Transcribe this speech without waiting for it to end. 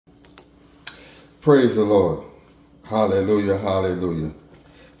Praise the Lord. Hallelujah, hallelujah.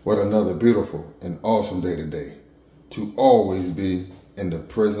 What another beautiful and awesome day today to always be in the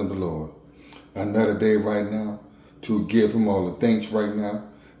presence of the Lord. Another day right now to give him all the thanks right now,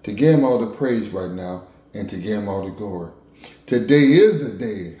 to give him all the praise right now, and to give him all the glory. Today is the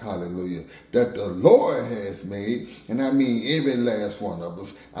day, hallelujah, that the Lord has made, and I mean every last one of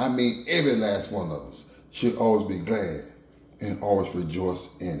us, every last one of us should always be glad and always rejoice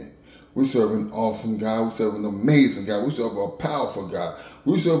in it. We serve an awesome God. We serve an amazing God. We serve a powerful God.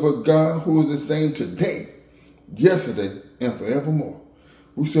 We serve a God who is the same today, yesterday, and forevermore.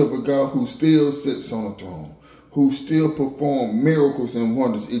 We serve a God who still sits on the throne, who still performs miracles and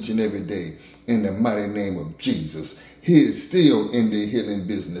wonders each and every day in the mighty name of Jesus. He is still in the healing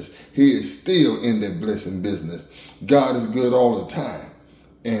business. He is still in the blessing business. God is good all the time,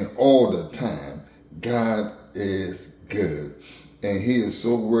 and all the time, God is good. And he is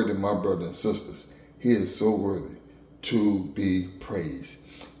so worthy, my brothers and sisters. He is so worthy to be praised.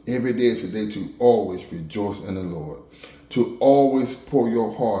 Every day is a day to always rejoice in the Lord, to always pour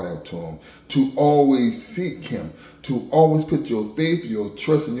your heart out to him, to always seek him, to always put your faith, your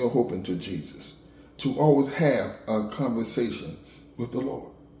trust, and your hope into Jesus, to always have a conversation with the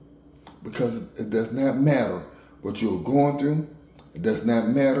Lord. Because it does not matter what you're going through. It does not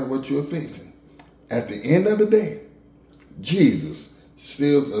matter what you're facing. At the end of the day, Jesus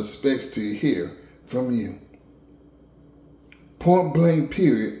still expects to hear from you. Point blank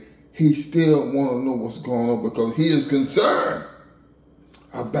period, he still want to know what's going on because he is concerned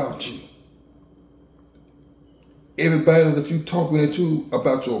about you. Everybody that you're talking to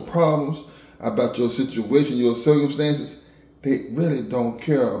about your problems, about your situation, your circumstances, they really don't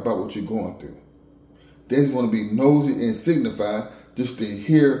care about what you're going through. They just want to be nosy and signify just to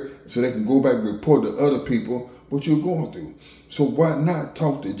hear so they can go back and report to other people what you're going through. So why not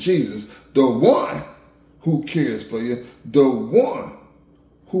talk to Jesus, the one who cares for you, the one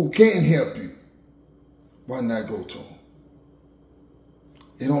who can help you? Why not go to him?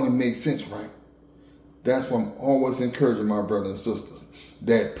 It only makes sense, right? That's why I'm always encouraging my brothers and sisters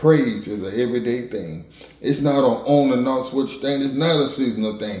that praise is an everyday thing. It's not an on and off switch thing. It's not a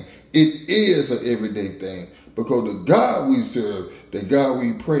seasonal thing. It is an everyday thing because the God we serve, the God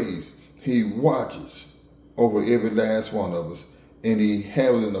we praise, he watches over every last one of us, and he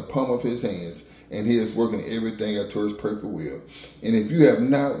has it in the palm of his hands, and he is working everything out to his perfect will. And if you have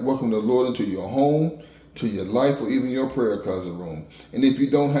not welcomed the Lord into your home, to your life, or even your prayer closet room, and if you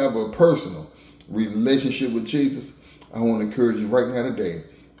don't have a personal relationship with Jesus, I want to encourage you right now today,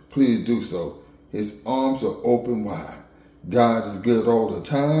 please do so. His arms are open wide. God is good all the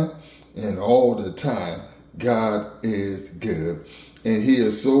time, and all the time, God is good. And he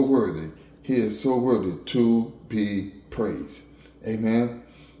is so worthy. He is so worthy to be praised. Amen.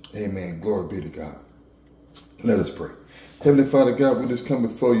 Amen. Glory be to God. Let us pray. Heavenly Father God, we just come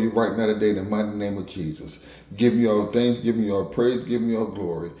before you right now today in the mighty name of Jesus. Give you all thanks, give you all praise, give you all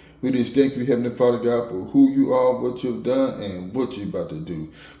glory. We just thank you, Heavenly Father God, for who you are, what you've done, and what you're about to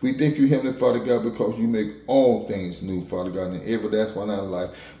do. We thank you, Heavenly Father God, because you make all things new, Father God, in every last one of our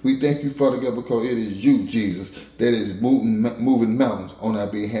life. We thank you, Father God, because it is you, Jesus, that is moving mountains on our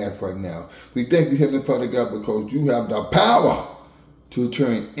behalf right now. We thank you, Heavenly Father God, because you have the power to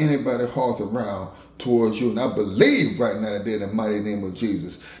turn anybody's hearts around towards you. And I believe right now today in the mighty name of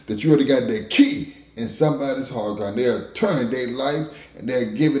Jesus that you already got the key in somebody's heart, God. They are turning their life and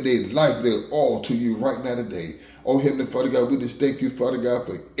they're giving their life, their all to you right now today. Oh, Heavenly Father God, we just thank you, Father God,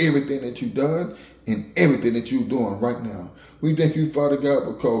 for everything that you've done and everything that you're doing right now. We thank you, Father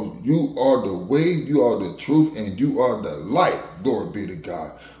God, because you are the way, you are the truth, and you are the light. Glory be to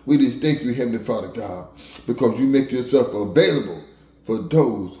God. We just thank you, Heavenly Father God, because you make yourself available for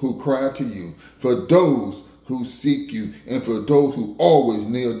those who cry to you, for those who seek you, and for those who always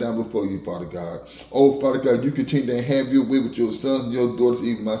kneel down before you, Father God. Oh, Father God, you continue to have your way with your sons and your daughters,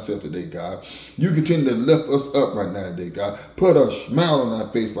 even myself today, God. You continue to lift us up right now today, God. Put a smile on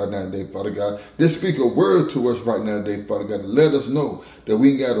our face right now today, Father God. Just speak a word to us right now today, Father God. Let us know that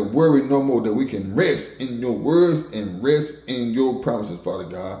we ain't got to worry no more, that we can rest in your words and rest in your promises, Father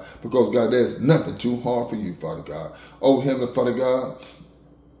God. Because, God, there's nothing too hard for you, Father God. Oh, Heavenly Father God,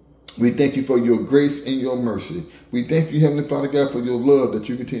 we thank you for your grace and your mercy. We thank you, Heavenly Father God, for your love that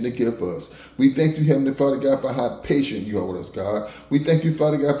you continue to give us. We thank you, Heavenly Father God, for how patient you are with us, God. We thank you,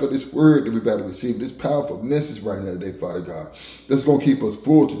 Father God, for this word that we're about to receive, this powerful message right now today, Father God. That's going to keep us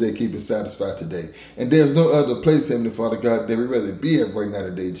full today, keep us satisfied today. And there's no other place, Heavenly Father God, that we'd rather be at right now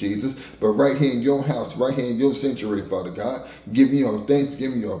today, Jesus, but right here in your house, right here in your sanctuary, Father God. Give me your thanks,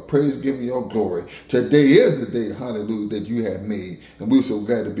 give me your praise, give me your glory. Today is the day, hallelujah, that you have made, and we're so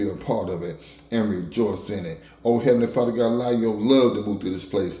glad to be a part of it and rejoice in it. Oh, Heavenly Father God, allow your love to move through this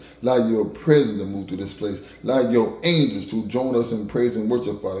place. Allow your presence to move through this place. Allow your angels to join us in praise and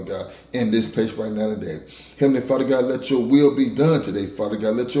worship, Father God, in this place right now today. Heavenly Father God, let your will be done today, Father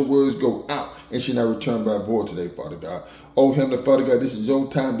God. Let your words go out and should not return by void today, Father God. Oh, Heavenly Father God, this is your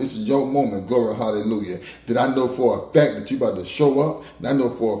time. This is your moment. Glory, hallelujah. That I know for a fact that you're about to show up. And I know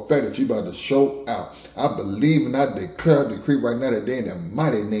for a fact that you're about to show out. I believe and I declare, decree right now today in the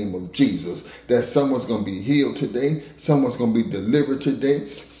mighty name of Jesus that someone's going to be healed today. Someone's going to be delivered today.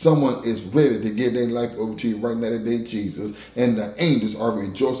 Someone is ready to give their life over to you right now today, Jesus. And the angels are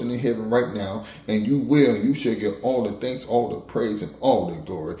rejoicing in heaven right now. And you shall get all the thanks, all the praise, and all the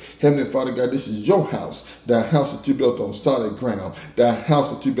glory. Heavenly Father God, this is your house. The house that you built on solid ground. The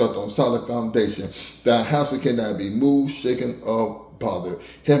house that you built on solid foundation. The house that cannot be moved, shaken, or bothered.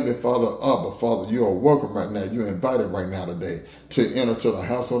 Heavenly Father, Abba, Father, you are welcome right now. You're invited right now today to enter to the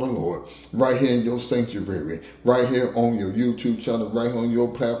house of the Lord, right here in your sanctuary, right here on your YouTube channel, right here on your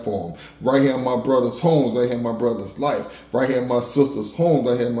platform, right here in my brother's homes, right here in my brother's life, right here in my sister's home,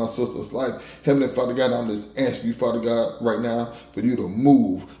 right here in my sister's life. Heavenly Father God, I'm just asking you, Father God, right now for you to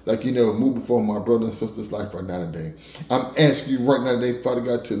move like you never moved before in my brother and sister's life right now today. I'm asking you right now today, Father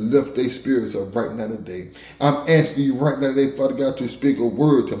God, to lift their spirits up right now today. I'm asking you right now today, Father God, to speak a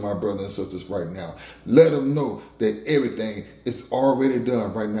word to my brothers and sisters right now. Let them know that everything is already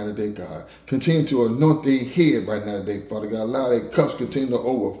done right now today, God. Continue to anoint their head right now today, Father God. Allow their cups continue to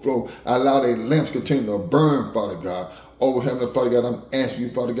overflow. Allow their lamps continue to burn, Father God. Oh, Heavenly Father God, I'm asking you,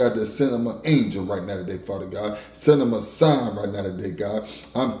 Father God, to send them an angel right now today, Father God. Send them a sign right now today, God.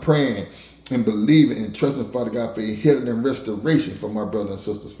 I'm praying and believing and trusting, Father God, for healing and restoration for my brothers and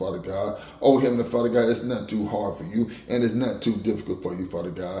sisters, Father God. Oh, Heavenly Father God, it's not too hard for you, and it's not too difficult for you,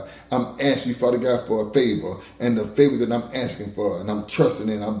 Father God. I'm asking you, Father God, for a favor, and the favor that I'm asking for, and I'm trusting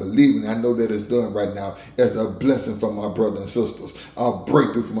and I'm believing, I know that it's done right now as a blessing for my brothers and sisters, a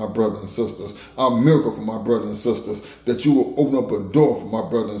breakthrough for my brothers and sisters, a miracle for my brothers and sisters, that you will open up a door for my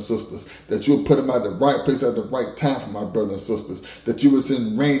brothers and sisters, that you will put them at the right place at the right time for my brothers and sisters, that you will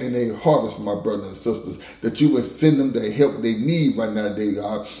send rain in their harvest for my brothers and sisters, that you would send them the help they need right now today,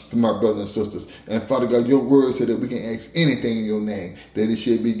 God, for my brothers and sisters. And Father God, your word said that we can ask anything in your name, that it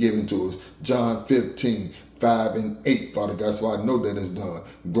should be given to us. John 15:5 and 8, Father God, so I know that it's done.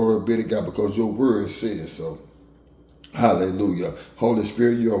 Glory be to God, because your word says so. Hallelujah. Holy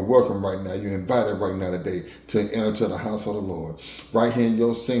Spirit, you are welcome right now. You're invited right now today to enter to the house of the Lord. Right here in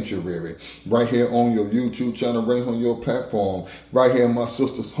your sanctuary. Right here on your YouTube channel. Right on your platform. Right here in my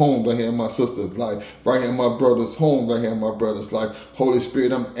sister's home. Right here in my sister's life. Right here in my brother's home. Right here in my brother's life. Holy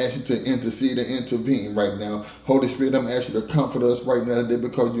Spirit, I'm asking you to intercede and intervene right now. Holy Spirit, I'm asking you to comfort us right now today,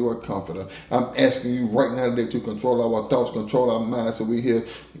 because you are a comforter. I'm asking you right now today to control our thoughts, control our minds, so we hear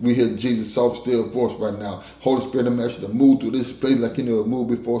Jesus' soft, still voice right now. Holy Spirit, I'm asking you to move through this place like you never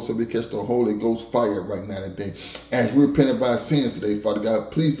moved before, so we catch the Holy Ghost fire right now today. As we repent of our sins today, Father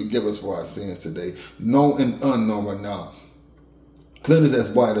God, please forgive us for our sins today, known and unknown right now. Cleanse us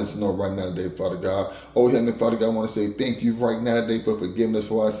as white as snow right now today, Father God. Oh, Heavenly Father God, I want to say thank you right now today for forgiving us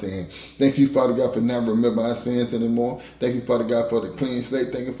for our sins. Thank you, Father God, for not remembering our sins anymore. Thank you, Father God, for the clean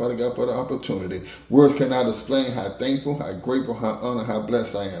slate. Thank you, Father God, for the opportunity. Words cannot explain how thankful, how grateful, how honored, how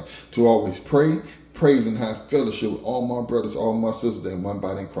blessed I am to always pray, praise, and have fellowship with all my brothers, all my sisters in one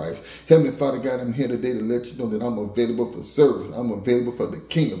body in Christ. Heavenly Father God, I'm here today to let you know that I'm available for service. I'm available for the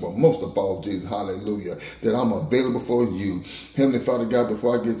kingdom, but most of all, Jesus, hallelujah, that I'm available for you. Heavenly Father God,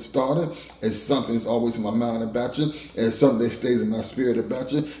 before I get started, it's something that's always in my mind about you. It's something that stays in my spirit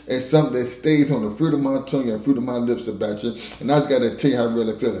about you. It's something that stays on the fruit of my tongue and fruit of my lips about you. And I just got to tell you how I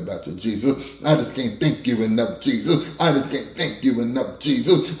really feel about you, Jesus. I just can't thank you enough, Jesus. I just can't thank you enough,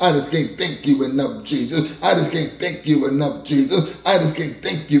 Jesus. I just can't thank you enough, Jesus. I just can't thank you enough, Jesus. I just can't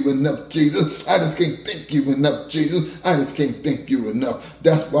thank you enough, Jesus. I just can't thank you enough, Jesus. I just can't thank you enough.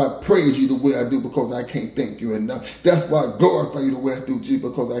 That's why I praise you the way I do, because I can't thank you enough. That's why I glorify you the way I do, Jesus,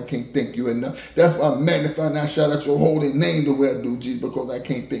 because I can't thank you enough. That's why I magnify and I shout out your holy name the way I do, Jesus, because I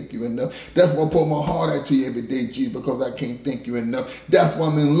can't thank you enough. That's why I pour my heart out to you every day, Jesus, because I can't thank you enough. That's why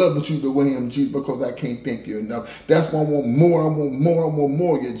I'm in love with you the way I am, Jesus, because I can't thank you enough. That's why I want more, I want more, I want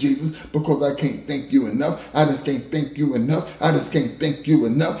more of you, Jesus, because I can't thank you enough. I just can't thank you enough. I just can't thank you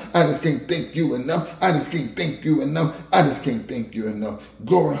enough. I just can't thank you enough. I just can't thank you enough. I just can't thank you enough.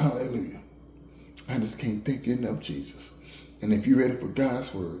 Glory, hallelujah. I just can't thank you enough, Jesus. And if you're ready for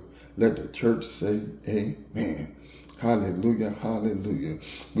God's word, let the church say amen. Hallelujah, hallelujah.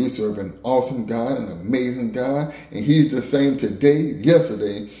 We serve an awesome God, an amazing God, and he's the same today,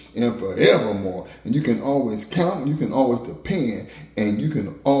 yesterday, and forevermore. And you can always count, you can always depend, and you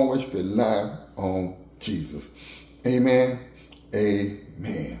can always rely on Jesus. Amen,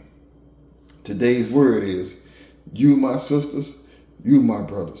 amen. Today's word is, you, my sisters, you, my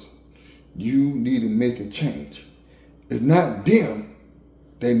brothers, you need to make a change. It's not them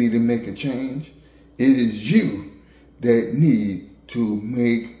that need to make a change. It is you that need to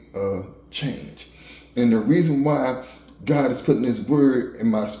make a change. And the reason why God is putting his word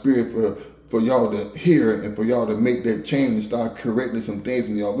in my spirit for y'all to hear and for y'all to make that change and start correcting some things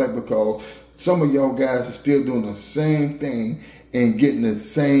in your life, because some of y'all guys are still doing the same thing and getting the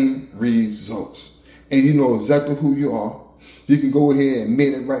same results. And you know exactly who you are. You can go ahead and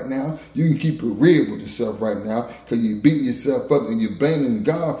admit it right now. You can keep it real with yourself right now, because you beat yourself up and you're blaming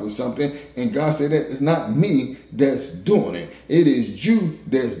God for something. And God said that it's not me that's doing it. It is you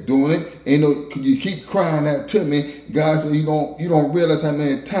that's doing it. And you keep crying out to me. God said you don't realize how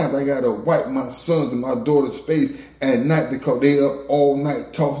many times I got to wipe my son's and my daughter's face at night because they up all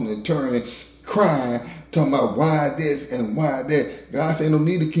night tossing and turning, crying, talking about why this and why that. God said no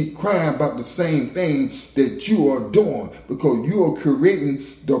need to keep crying about the same thing that you are doing, because you are creating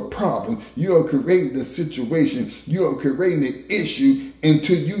the problem. You are creating the situation. You are creating the issue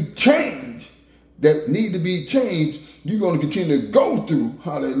until you change that need to be changed. You're going to continue to go through,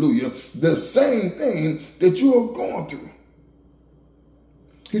 hallelujah, the same thing that you are going through.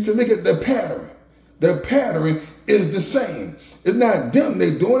 He said, look at the pattern. The pattern is the same. It's not them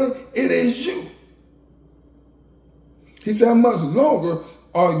they're doing it. It is you. He said, how much longer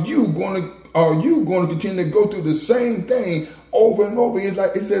are you going to continue to go through the same thing over and over? It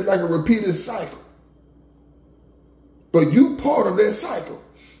says like a repeated cycle. But you part of that cycle.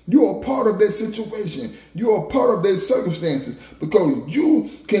 You are part of that situation. You are part of their circumstances, because you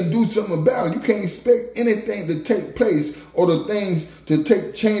can do something about it. You can't expect anything to take place or the things to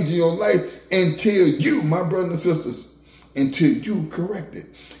take change in your life until you, my brothers and sisters, until you correct it.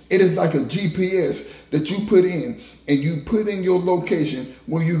 It is like a GPS that you put in, and you put in your location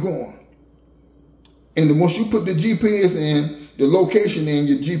where you're going. And then once you put the GPS in, the location in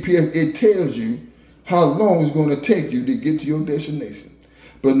your GPS, it tells you how long it's going to take you to get to your destination.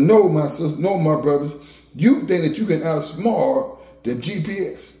 But no, my sisters, no, my brothers, you think that you can outsmart the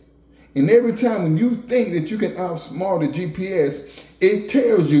GPS. And every time when you think that you can outsmart the GPS, it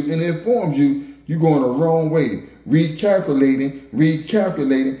tells you and informs you you're going the wrong way. Recalculating.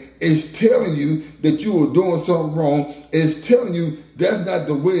 It's telling you that you are doing something wrong. It's telling you that's not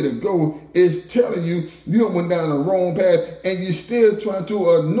the way to go. It's telling you you went down the wrong path, and you're still trying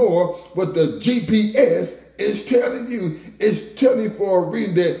to ignore what the GPS is telling you. It's telling you for a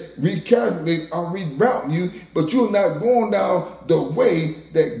reason that recalculate or reroute you, but you're not going down the way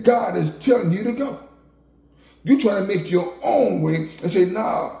that God is telling you to go. You're trying to make your own way and say,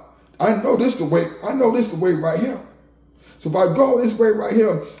 nah, I know this the way. I know this the way right here. So if I go this way right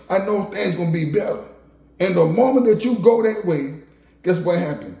here, I know things going to be better. And the moment that you go that way, guess what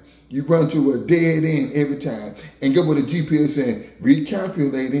happened? You run to a dead end every time. And get what the GPS saying?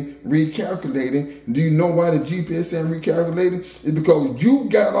 Recalculating. Do you know why the GPS saying recalculating? It's because you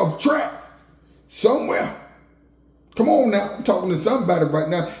got off track somewhere. Come on now. I'm talking to somebody right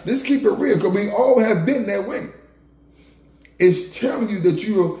now. Let's keep it real, because we all have been that way. It's telling you that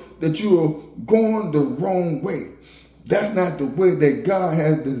you're going the wrong way. That's not the way that God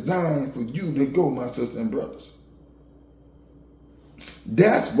has designed for you to go, my sisters and brothers.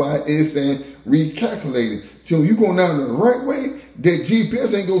 That's why it's saying recalculating. So when you're going down the right way, that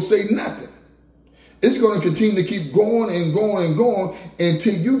GPS ain't going to say nothing. It's going to continue to keep going and going and going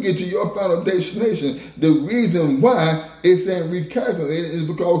until you get to your final destination. The reason why it's saying recalculating is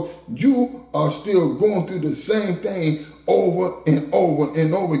because you are still going through the same thing over and over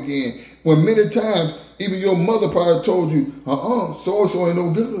and over again. When many times, even your mother probably told you, so-and-so ain't no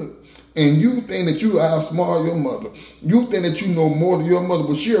good. And you think that you outsmart your mother. You think that you know more than your mother,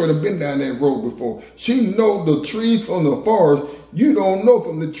 but she already been down that road before. She knows the trees from the forest. You don't know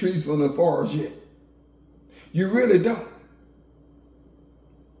from the trees from the forest yet. You really don't.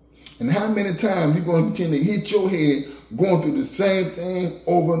 And how many times you going to continue to hit your head going through the same thing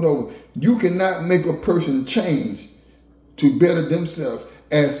over and over? You cannot make a person change to better themselves.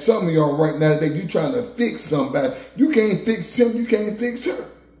 As some of y'all right now that you trying to fix somebody. You can't fix him. You can't fix her.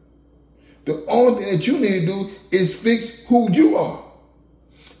 The only thing that you need to do is fix who you are.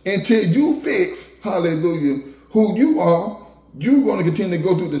 Until you fix, hallelujah, who you are, you're going to continue to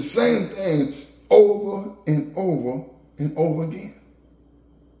go through the same thing over and over and over again.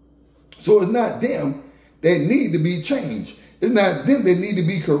 So it's not them that need to be changed. It's not them that need to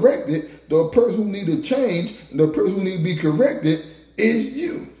be corrected. The person who need to change, the person who need to be corrected is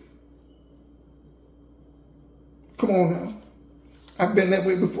you. Come on now. I've been that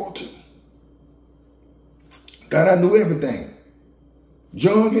way before too. God, I knew everything.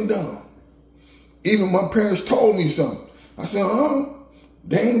 Young and dumb. Even my parents told me something. I said,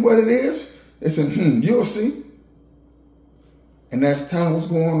 that ain't what it is. They said, you'll see. And as time was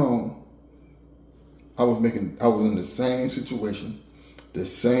going on, I was in the same situation, the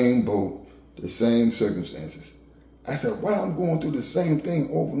same boat, the same circumstances. I said, why I'm going through the same thing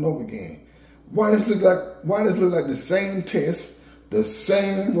over and over again? Why does it look like the same test, the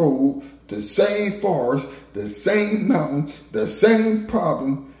same road, the same forest, the same mountain, the same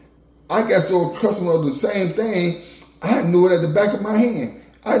problem? I got so accustomed to the same thing, I knew it at the back of my hand.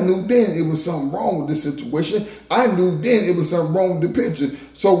 I knew then it was something wrong with this situation. I knew then it was something wrong with the picture.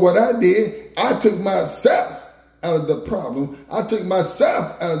 So what I did, I took myself out of the problem. I took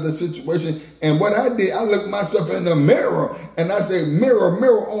myself out of the situation. And what I did, I looked myself in the mirror and I said, mirror,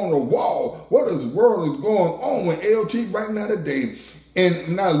 mirror on the wall, what is world is going on with LT right now today?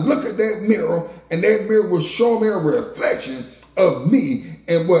 And I look at that mirror, and that mirror was showing me a reflection of me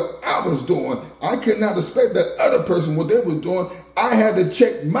and what I was doing. I could not expect that other person, what they was doing. I had to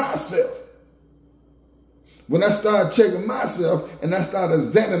check myself. When I started checking myself and I started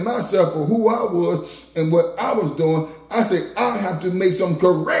examining myself for who I was and what I was doing, I said, I have to make some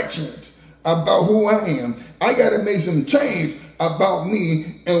corrections about who I am. I got to make some change about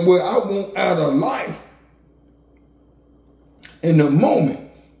me and what I want out of life. And the moment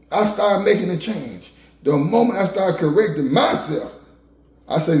I started making a change, the moment I started correcting myself,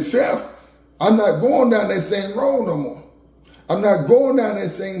 I say, self, I'm not going down that same road no more. I'm not going down that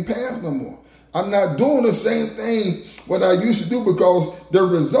same path no more. I'm not doing the same things what I used to do because the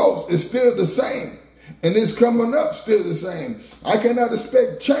results is still the same. And it's coming up still the same. I cannot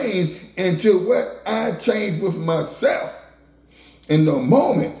expect change until what I change with myself. And the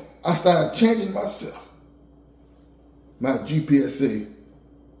moment I start changing myself, my GPS say,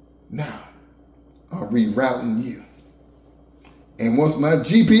 now I'm rerouting you. And once my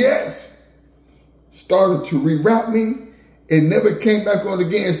GPS started to reroute me, it never came back on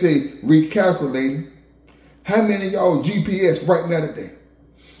again and say, recalculating. How many of y'all GPS right now today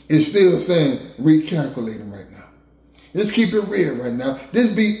is still saying recalculating right now? Just keep it real right now.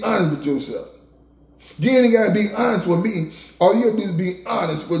 Just be honest with yourself. You ain't got to be honest with me. All you have to do is be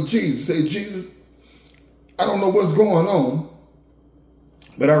honest with Jesus. Say, Jesus, I don't know what's going on,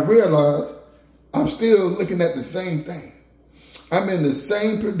 but I realize I'm still looking at the same thing. I'm in the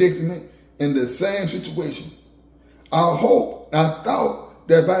same predicament, in the same situation. I hope, I thought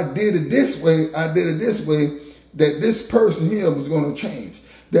that if I did it this way, that this person here was going to change.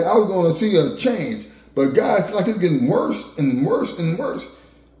 That I was going to see a change. But God, it's like it's getting worse and worse and worse.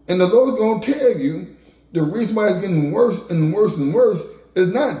 And the Lord's going to tell you the reason why it's getting worse and worse and worse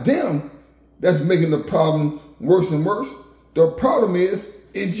is not them that's making the problem worse and worse. The problem is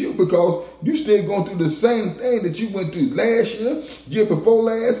you, because you still going through the same thing that you went through last year before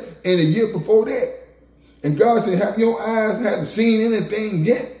last, and the year before that. And God said, have your eyes haven't seen anything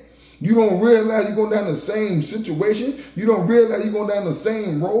yet? You don't realize you're going down the same situation. You don't realize you're going down the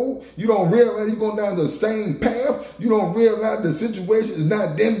same road. You don't realize you're going down the same path. You don't realize the situation is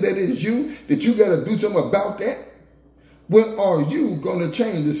not them, that is you, that you got to do something about that. When are you going to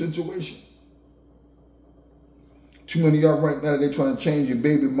change the situation? Too many of y'all right now, they're trying to change your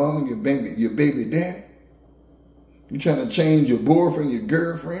baby mama, your baby daddy. You're trying to change your boyfriend, your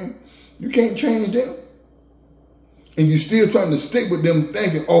girlfriend. You can't change them. And you still trying to stick with them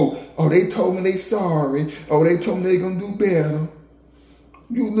thinking, oh, they told me they sorry. Oh, they told me they going to do better.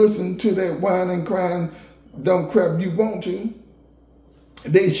 You listen to that whining, crying, dumb crap you want to.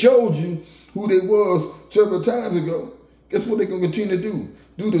 They showed you who they was several times ago. Guess what they're going to continue to do?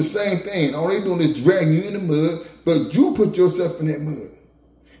 Do the same thing. All they doing is dragging you in the mud, but you put yourself in that mud.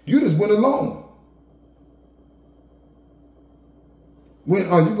 You just went along. When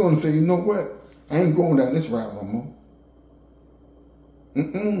are you going to say, you know what? I ain't going down this route no more.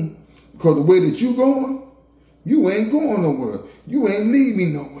 Because the way that you going, you ain't going nowhere. You ain't lead me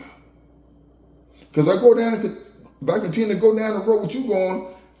nowhere. Because if I continue to go down the road with you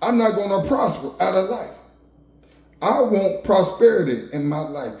going, I'm not going to prosper out of life. I want prosperity in my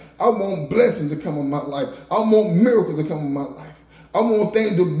life. I want blessings to come in my life. I want miracles to come in my life. I want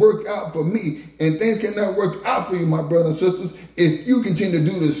things to work out for me. And things cannot work out for you, my brothers and sisters, if you continue to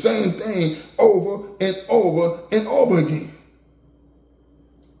do the same thing over and over and over again.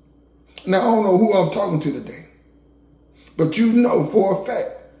 Now, I don't know who I'm talking to today, but you know for a fact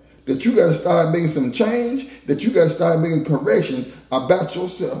that you got to start making some change, that you got to start making corrections about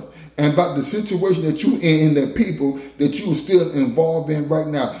yourself and about the situation that you in the people that you are still involved in right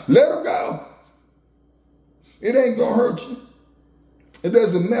now. Let them go. It ain't going to hurt you. It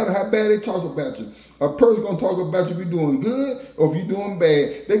doesn't matter how bad they talk about you. A person's going to talk about you if you're doing good or if you're doing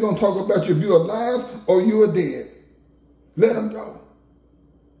bad. They're going to talk about you if you're alive or you're dead. Let them go.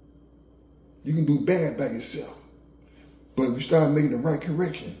 You can do bad by yourself. But if you start making the right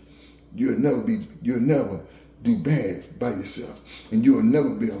correction, you'll never do bad by yourself. And you'll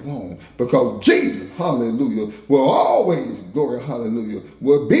never be alone. Because Jesus, hallelujah, will always, glory, hallelujah,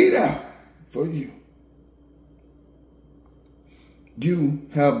 will be there for you. You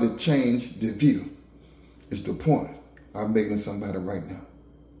have to change the view. It's the point I'm making to somebody right now.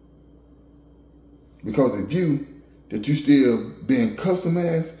 Because the view that you still being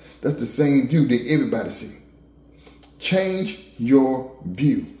customized, that's the same view that everybody see. Change your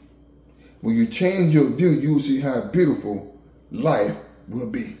view. When you change your view, you will see how beautiful life will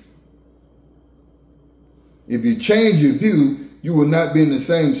be. If you change your view, you will not be in the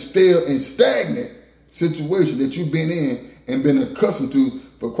same stale and stagnant situation that you've been in and been accustomed to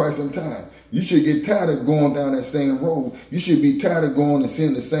for quite some time. You should get tired of going down that same road. You should be tired of going and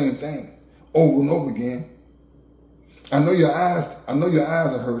seeing the same thing over and over again. I know your eyes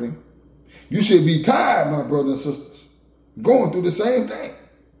are hurting. You should be tired, my brothers and sisters, going through the same thing.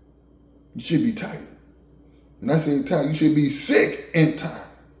 You should be tired. When I say tired, you should be sick and tired.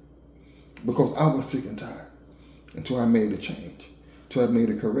 Because I was sick and tired until I made a change, until I made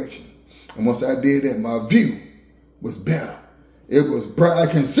a correction. And once I did that, my view was better. It was bright.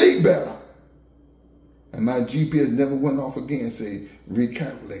 I can see better. And my GPS never went off again and said,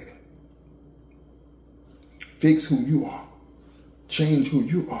 recalculating. Fix who you are. Change who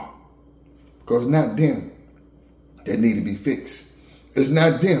you are. Because it's not them that need to be fixed. It's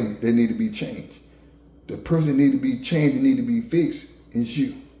not them that need to be changed. The person that need to be changed and need to be fixed is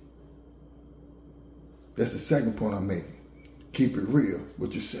you. That's the second point I'm making. Keep it real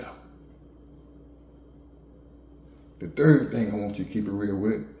with yourself. The third thing I want you to keep it real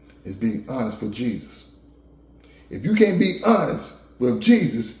with is being honest with Jesus. If you can't be honest with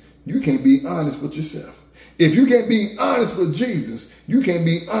Jesus, you can't be honest with yourself. If you can't be honest with Jesus, you can't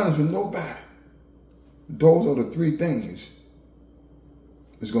be honest with nobody. Those are the three things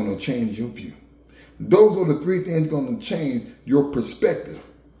that's going to change your view. Those are the three things going to change your perspective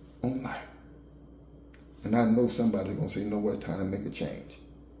on life. And I know somebody's going to say, no, it's time to make a change.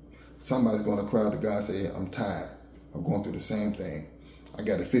 Somebody's going to cry out to God and say, I'm tired of going through the same thing. I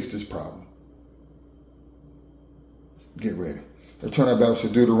got to fix this problem. Get ready. Let's turn our Bibles to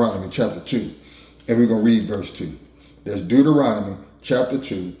Deuteronomy chapter 2. And we're going to read verse 2. That's Deuteronomy chapter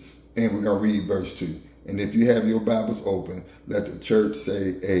 2. And we're going to read verse 2. And if you have your Bibles open, let the church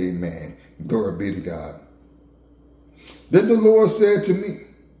say amen. Glory be to God. Then the Lord said to me,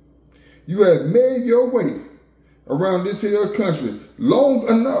 you have made your way around this hill country long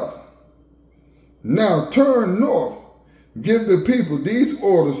enough. Now turn north. Give the people these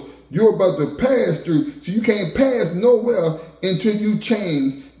orders you're about to pass through. So you can't pass nowhere until you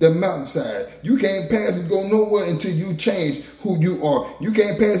change the mountainside. You can't pass and go nowhere until you change who you are. You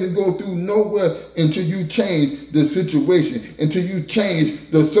can't pass and go through nowhere until you change the situation, until you change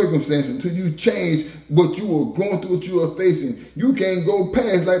the circumstances, until you change what you are going through, what you are facing. You can't go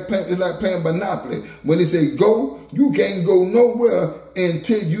past it's like playing Monopoly. When they say go, you can't go nowhere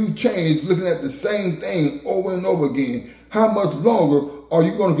until you change looking at the same thing over and over again. How much longer are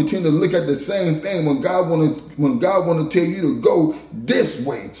you going to continue to look at the same thing when God want to tell you to go this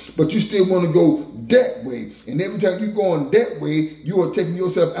way, but you still want to go that way? And every time you're going that way, you are taking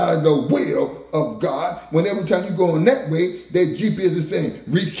yourself out of the will of God. When every time you're going that way, that GPS is saying,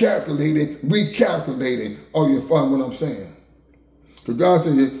 recalculating. Are you following what I'm saying? Because God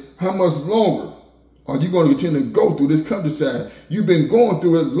says, how much longer are you going to continue to go through this countryside? You've been going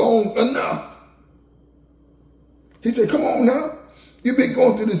through it long enough. He said, come on now. You've been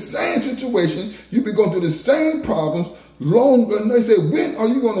going through the same situation. You've been going through the same problems long enough. They said, when are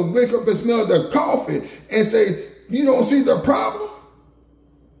you going to wake up and smell the coffee and say, you don't see the problem?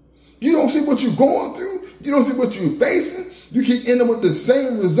 You don't see what you're going through? You don't see what you're facing? You keep ending with the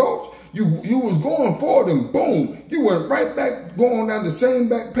same results. You was going forward and boom, you went right back going down the same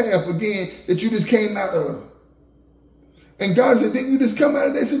back path again that you just came out of. And God said, didn't you just come out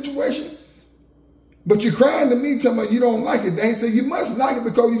of that situation? But you're crying to me, telling me you don't like it. They say you must like it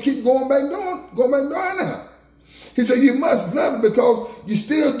because you keep going back doing now. He said you must love it because you're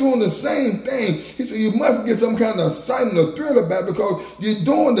still doing the same thing. He said you must get some kind of excitement or thrill about it because you're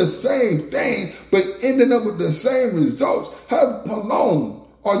doing the same thing, but ending up with the same results. How long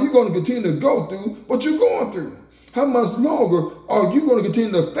are you going to continue to go through what you're going through? How much longer are you going to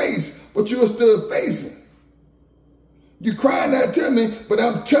continue to face what you're still facing? You're crying out to me, but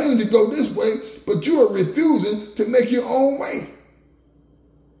I'm telling you to go this way, but you are refusing to make your own way.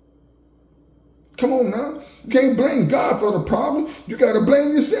 Come on now. You can't blame God for the problem. You got to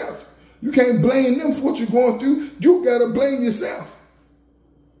blame yourself. You can't blame them for what you're going through. You got to blame yourself.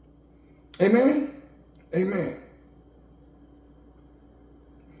 Amen? Amen.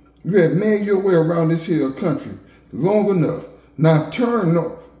 You have made your way around this here country long enough. Now turn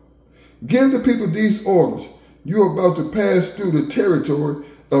north. Give the people these orders. You are about to pass through the territory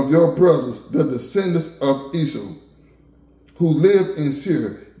of your brothers, the descendants of Esau, who live in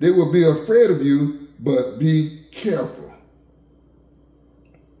Seir. They will be afraid of you, but be careful.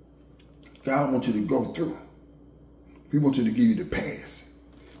 God wants you to go through. He wants you to give you the pass,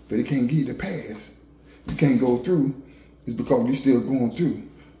 but He can't give you the pass. You can't go through. It's because you're still going through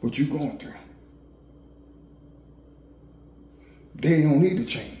what you're going through. They don't need to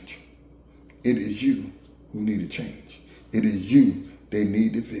change. It is you who need to change. It is you they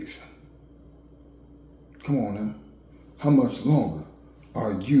need to fix. Come on now. How much longer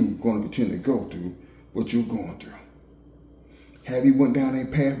are you going to continue to go through what you're going through? Have you went down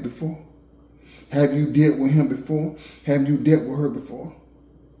that path before? Have you dealt with him before? Have you dealt with her before?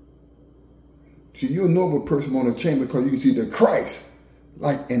 See, you'll know if a person want to change because you can see the Christ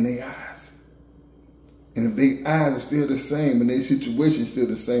like in their eyes. And if their eyes are still the same and their situation is still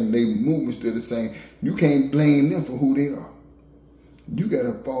the same, their movement still the same, you can't blame them for who they are. You got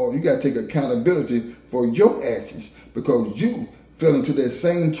to take accountability for your actions because you fell into that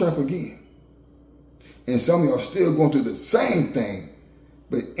same trap again. And some of y'all still going through the same thing,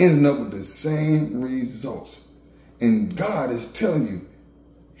 but ending up with the same results. And God is telling you,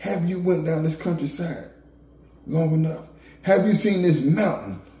 have you went down this countryside long enough? Have you seen this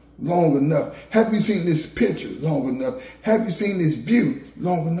mountain long enough? Have you seen this picture long enough? Have you seen this view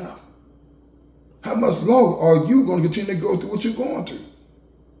long enough? How much longer are you going to continue to go through what you're going through?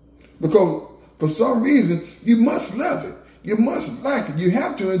 Because for some reason, you must love it. You must like it. You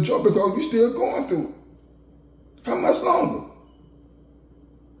have to enjoy it because you're still going through it. How much longer?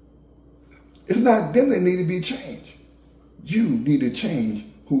 It's not them that need to be changed. You need to change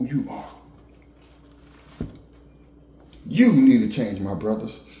who you are. You need to change, my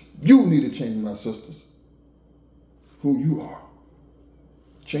brothers. You need to change, my sisters. Who you are.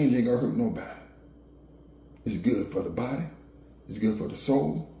 Change ain't gonna hurt nobody. It's good for the body, it's good for the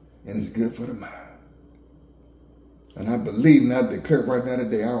soul, and it's good for the mind. And I believe and I declare right now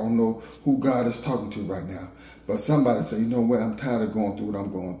today, I don't know who God is talking to right now, but somebody say, you know what, I'm tired of going through what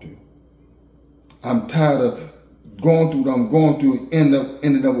I'm going through. I'm tired of going through what I'm going through,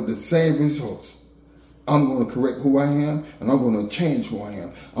 ending up with the same results. I'm going to correct who I am, and I'm going to change who I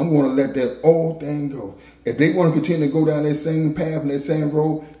am. I'm going to let that old thing go. If they want to continue to go down that same path and that same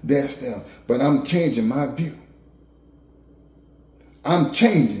road, that's them. But I'm changing my view. I'm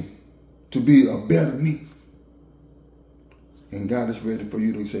changing to be a better me. And God is ready for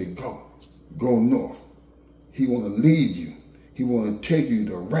you to say, go. Go north. He want to lead you. He want to take you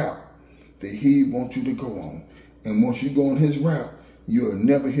the route that He wants you to go on. And once you go on His route, you'll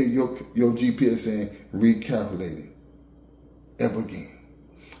never hear your GPS saying, recalculating, ever again.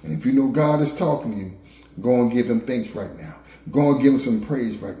 And if you know God is talking to you, go and give Him thanks right now. Go and give Him some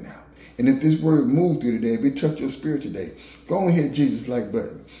praise right now. And if this word moved through today, if it touched your spirit today, go and hit Jesus like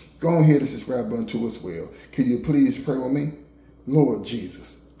button. Go and hit the subscribe button to us well. Can you please pray with me? Lord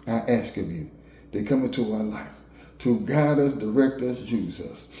Jesus, I ask of you to come into our life, to guide us, direct us, use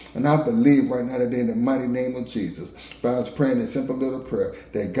us. And I believe right now today in the mighty name of Jesus, by us praying a simple little prayer,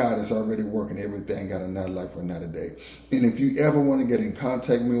 that God is already working everything out in our life for another day. And if you ever want to get in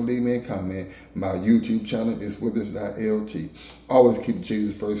contact with me or leave me a comment, my YouTube channel is withers.lt. Always keep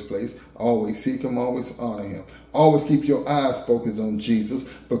Jesus first place. Always seek Him, always honor Him. Always keep your eyes focused on Jesus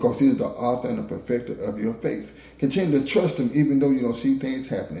because He is the author and the perfecter of your faith. Continue to trust Him even though you don't see things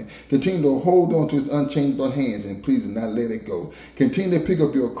happening. Continue to hold on to His unchangeable hands and please do not let it go. Continue to pick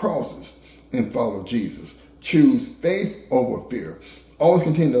up your crosses and follow Jesus. Choose faith over fear. Always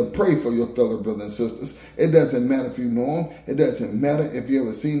continue to pray for your fellow brothers and sisters. It doesn't matter if you know them. It doesn't matter if you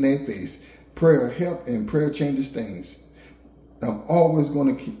ever seen their face. Prayer helps and prayer changes things. I'm always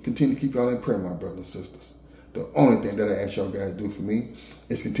going to continue to keep y'all in prayer, my brothers and sisters. The only thing that I ask y'all guys to do for me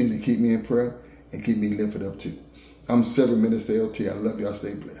is continue to keep me in prayer and keep me lifted up too. I'm 7 Minutes LT. I love y'all.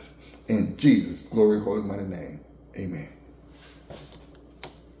 Stay blessed. In Jesus' glory, holy, mighty name. Amen.